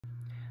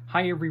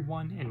Hi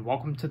everyone, and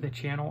welcome to the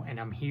channel, and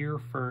I'm here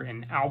for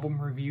an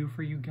album review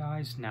for you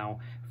guys.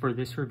 Now, for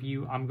this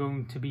review, I'm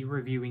going to be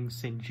reviewing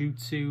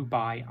Senjutzu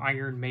by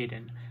Iron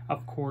Maiden.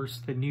 Of course,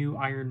 the new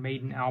Iron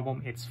Maiden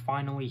album, it's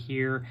finally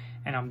here,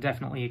 and I'm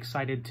definitely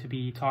excited to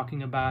be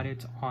talking about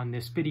it on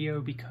this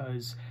video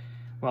because,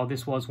 well,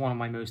 this was one of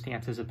my most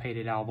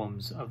anticipated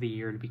albums of the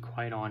year, to be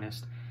quite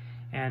honest.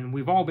 And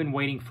we've all been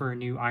waiting for a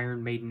new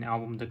Iron Maiden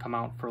album to come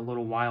out for a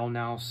little while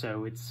now,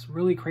 so it's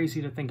really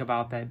crazy to think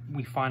about that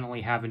we finally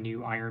have a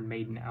new Iron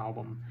Maiden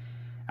album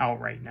out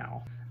right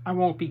now. I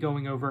won't be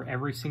going over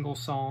every single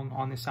song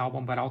on this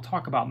album, but I'll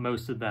talk about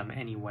most of them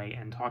anyway,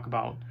 and talk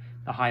about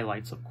the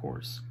highlights, of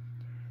course.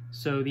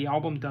 So the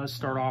album does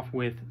start off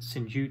with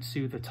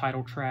Senjutzu, the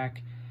title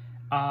track.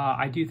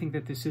 I do think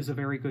that this is a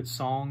very good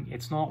song.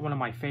 It's not one of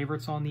my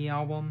favorites on the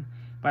album,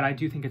 but I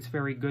do think it's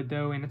very good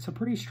though, and it's a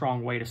pretty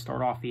strong way to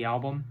start off the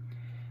album.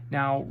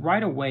 Now,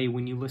 right away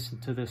when you listen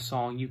to this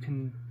song, you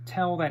can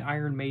tell that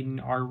Iron Maiden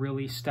are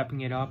really stepping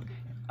it up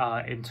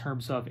in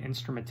terms of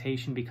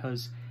instrumentation,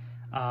 because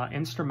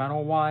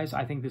instrumental-wise,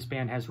 I think this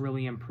band has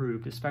really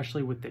improved,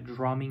 especially with the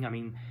drumming. I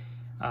mean,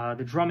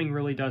 the drumming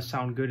really does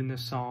sound good in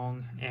this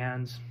song,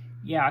 and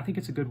yeah, I think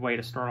it's a good way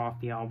to start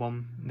off the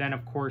album. Then,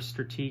 of course,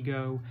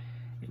 Stratego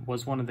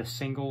was one of the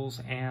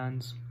singles,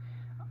 and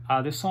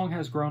this song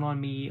has grown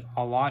on me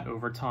a lot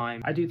over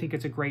time. I do think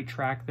it's a great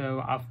track, though.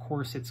 Of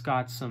course, it's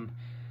got some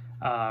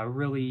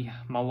really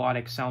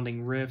melodic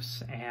sounding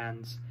riffs,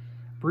 and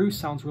Bruce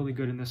sounds really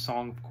good in this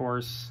song, of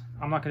course.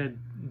 I'm not going to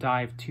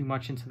dive too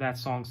much into that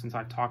song since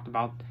I've talked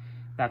about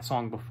that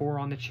song before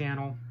on the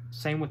channel.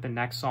 Same with the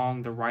next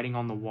song, The Writing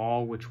on the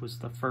Wall, which was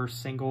the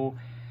first single.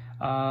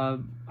 I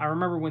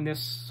remember when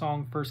this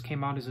song first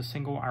came out as a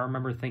single, I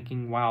remember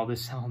thinking, wow,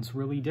 this sounds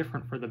really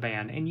different for the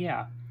band. And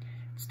yeah,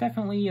 it's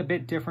definitely a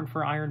bit different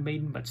for Iron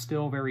Maiden, but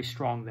still very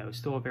strong though,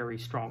 still a very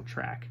strong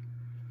track.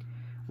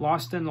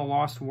 Lost in the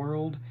Lost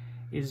World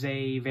is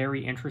a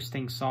very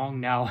interesting song.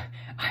 Now,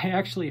 I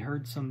actually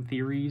heard some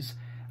theories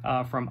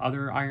from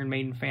other Iron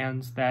Maiden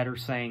fans that are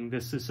saying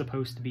this is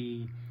supposed to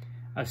be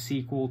a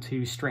sequel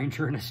to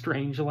Stranger in a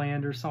Strange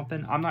Land or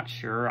something. I'm not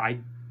sure.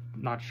 I'm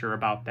not sure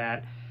about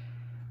that.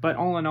 But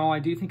all in all, I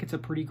do think it's a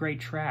pretty great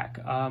track.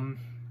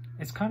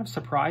 It's kind of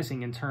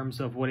surprising in terms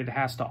of what it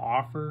has to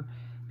offer,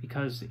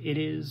 because it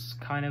is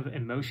kind of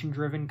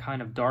emotion-driven,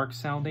 kind of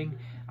dark-sounding.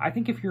 I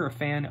think if you're a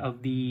fan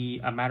of the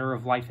A Matter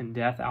of Life and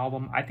Death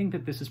album, I think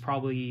that this is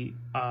probably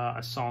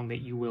a song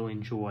that you will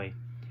enjoy,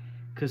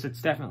 because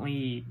it's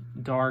definitely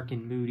dark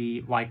and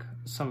moody, like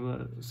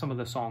some of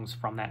the songs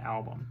from that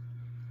album.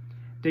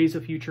 Days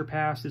of Future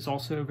Past is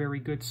also a very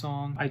good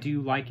song. I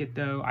do like it,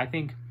 though. I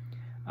think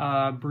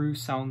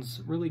Bruce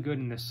sounds really good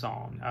in this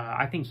song.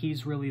 I think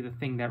he's really the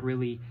thing that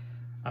really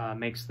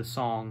makes the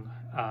song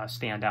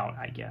stand out,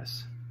 I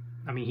guess.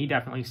 I mean, he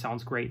definitely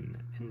sounds great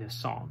in this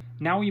song.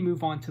 Now we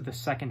move on to the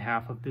second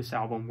half of this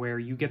album, where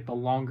you get the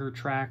longer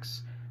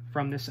tracks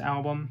from this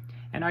album.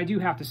 And I do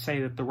have to say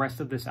that the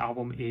rest of this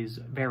album is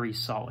very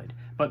solid.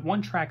 But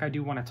one track I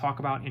do want to talk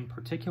about in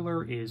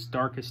particular is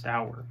Darkest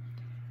Hour.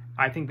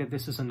 I think that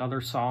this is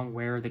another song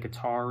where the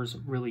guitars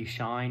really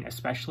shine,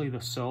 especially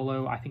the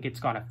solo. I think it's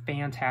got a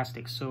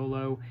fantastic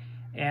solo,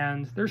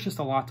 and there's just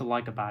a lot to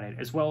like about it,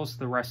 as well as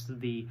the rest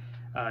of the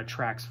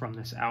tracks from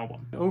this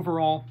album.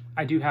 Overall,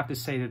 I do have to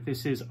say that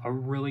this is a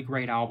really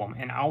great album,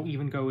 and I'll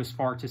even go as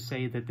far to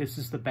say that this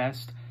is the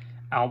best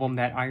album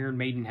that Iron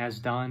Maiden has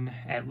done,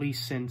 at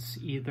least since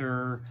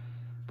either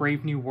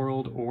Brave New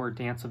World or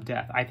Dance of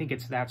Death. I think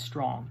it's that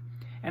strong.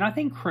 And I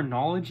think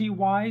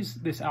chronology-wise,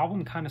 this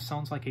album kind of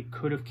sounds like it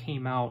could have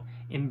came out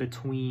in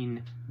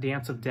between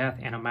Dance of Death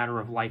and A Matter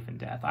of Life and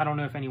Death. I don't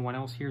know if anyone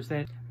else hears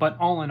that, but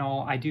all in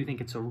all, I do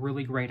think it's a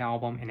really great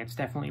album, and it's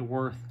definitely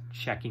worth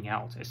checking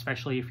out,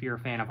 especially if you're a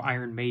fan of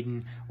Iron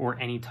Maiden or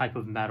any type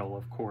of metal,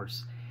 of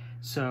course.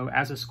 So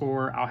as a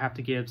score, I'll have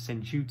to give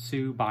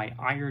Senjutsu by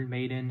Iron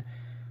Maiden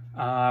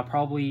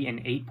probably an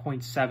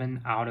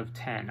 8.7 out of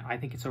 10. I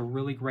think it's a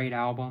really great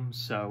album,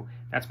 so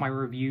that's my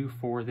review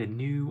for the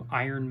new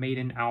Iron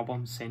Maiden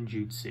album,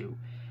 Senjutsu.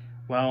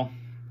 Well,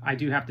 I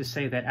do have to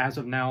say that as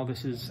of now,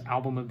 this is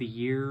album of the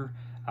year.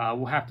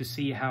 We'll have to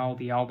see how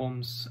the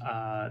albums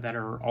that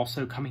are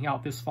also coming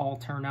out this fall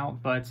turn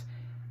out, but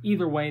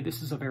either way,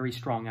 this is a very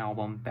strong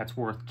album that's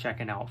worth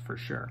checking out for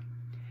sure.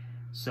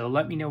 So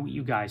let me know what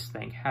you guys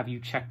think. Have you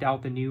checked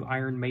out the new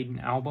Iron Maiden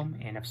album?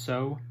 And if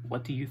so,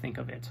 what do you think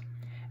of it?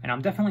 And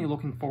I'm definitely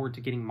looking forward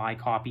to getting my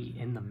copy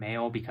in the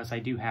mail, because I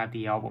do have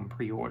the album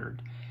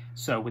pre-ordered.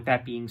 So with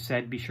that being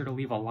said, be sure to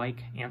leave a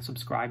like and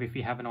subscribe if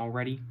you haven't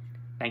already.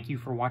 Thank you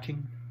for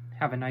watching.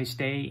 Have a nice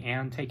day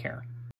and take care.